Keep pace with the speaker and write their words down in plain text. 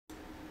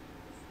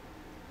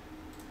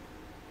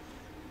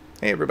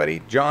Hey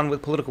everybody, John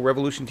with Political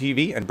Revolution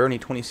TV and Bernie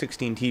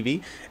 2016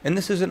 TV, and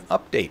this is an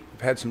update.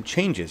 We've had some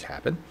changes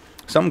happen,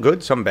 some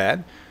good, some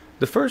bad.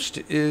 The first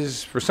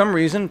is, for some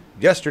reason,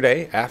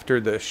 yesterday after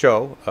the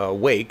show,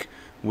 Wake,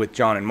 with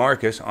John and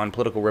Marcus on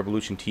Political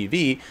Revolution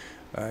TV,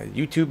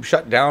 YouTube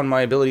shut down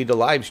my ability to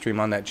live stream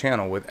on that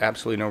channel with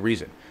absolutely no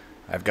reason.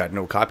 I've got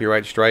no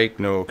copyright strike,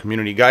 no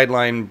community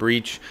guideline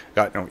breach,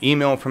 got no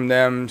email from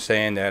them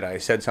saying that I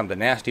said something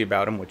nasty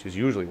about them, which is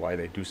usually why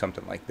they do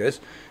something like this.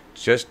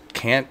 Just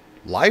can't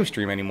live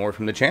stream anymore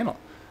from the channel.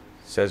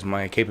 It says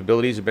my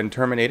capabilities have been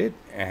terminated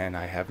and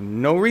I have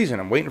no reason.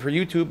 I'm waiting for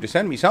YouTube to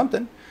send me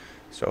something.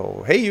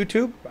 So, hey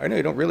YouTube, I know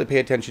you don't really pay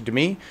attention to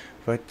me,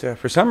 but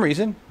for some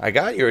reason I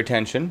got your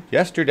attention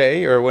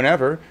yesterday or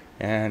whenever,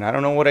 and I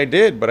don't know what I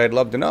did, but I'd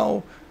love to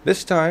know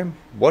this time,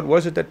 what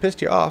was it that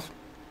pissed you off?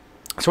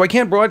 So I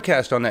can't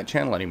broadcast on that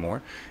channel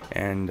anymore,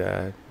 and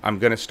I'm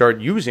going to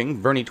start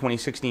using Bernie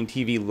 2016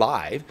 TV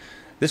Live.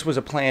 This was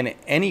a plan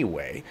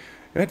anyway.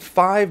 I had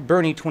 5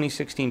 Bernie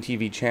 2016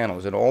 TV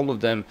channels, and all of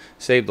them,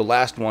 save the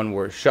last one,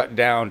 were shut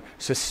down,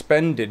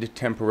 suspended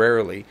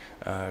temporarily.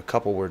 A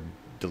couple were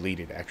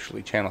deleted,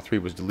 actually. Channel 3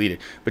 was deleted.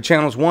 But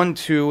channels 1,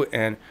 2,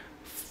 and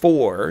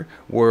 4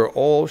 were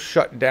all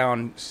shut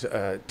down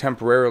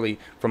temporarily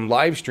from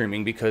live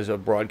streaming because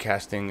of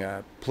broadcasting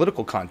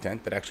political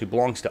content that actually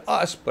belongs to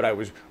us, but I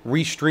was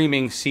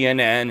restreaming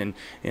CNN, and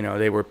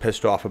they were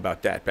pissed off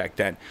about that back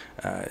then.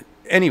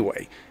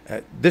 Anyway,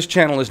 this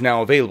channel is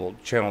now available,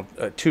 channel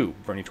 2,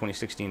 Bernie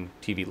 2016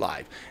 TV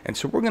Live. And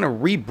so we're going to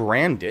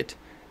rebrand it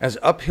as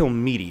Uphill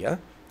Media,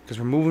 because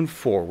we're moving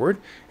forward,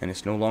 and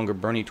it's no longer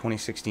Bernie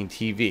 2016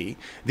 TV.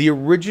 The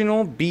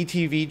original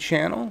BTV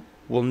channel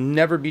will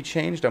never be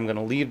changed. I'm going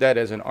to leave that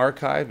as an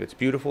archive. It's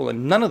beautiful,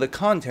 and none of the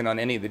content on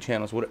any of the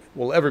channels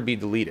will ever be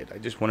deleted. I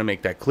just want to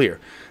make that clear.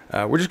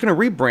 We're just going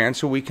to rebrand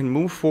so we can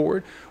move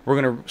forward. We're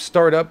going to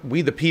start up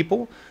We the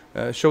People,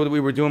 show that we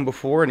were doing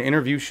before, an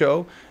interview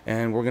show,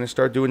 and we're going to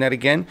start doing that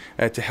again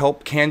to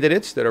help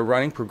candidates that are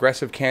running,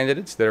 progressive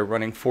candidates that are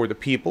running for the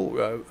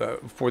people,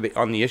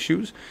 on the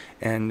issues.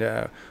 And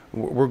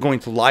we're going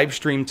to live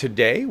stream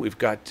today. We've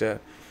got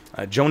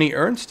Joni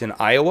Ernst in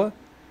Iowa.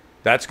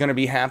 That's going to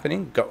be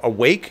happening.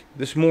 Awake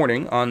this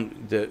morning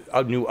on the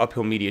new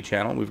Uphill Media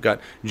channel. We've got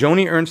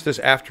Joni Ernst this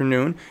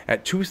afternoon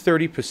at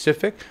 2:30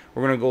 Pacific.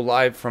 We're going to go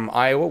live from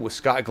Iowa with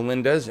Scott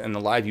Galindez and the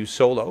Live You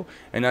Solo.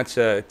 And that's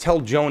tell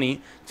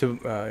Joni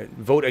to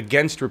vote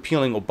against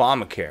repealing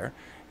Obamacare.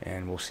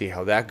 And we'll see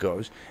how that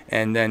goes.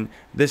 And then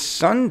this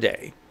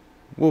Sunday,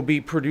 we'll be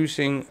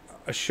producing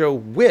a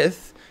show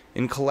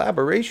in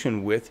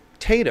collaboration with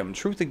Tatum,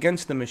 Truth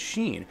Against the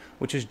Machine,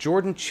 which is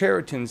Jordan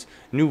Chariton's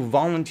new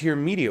volunteer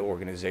media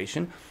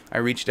organization. I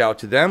reached out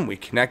to them, we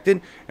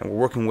connected, and we're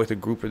working with a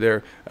group of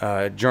their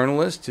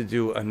journalists to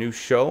do a new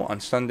show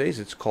on Sundays.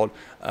 It's called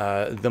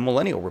The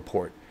Millennial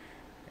Report.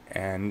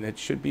 And it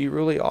should be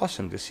really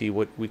awesome to see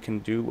what we can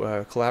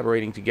do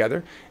collaborating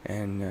together.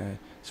 And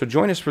so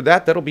join us for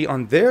that. That'll be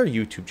on their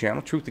YouTube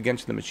channel, Truth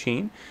Against the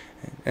Machine.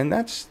 And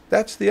that's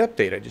the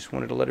update. I just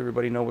wanted to let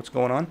everybody know what's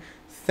going on.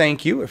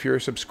 Thank you. If you're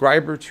a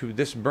subscriber to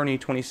this Bernie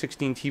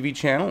 2016 TV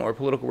channel or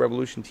Political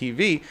Revolution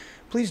TV,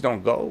 please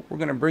don't go. We're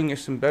going to bring you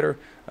some better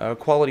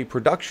quality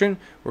production.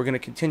 We're going to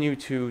continue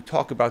to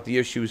talk about the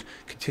issues,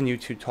 continue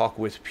to talk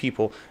with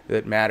people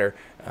that matter,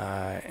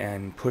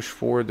 and push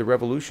forward the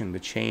revolution, the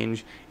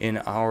change in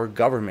our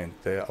government,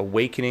 the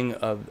awakening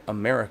of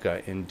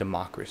America in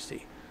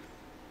democracy.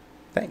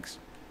 Thanks.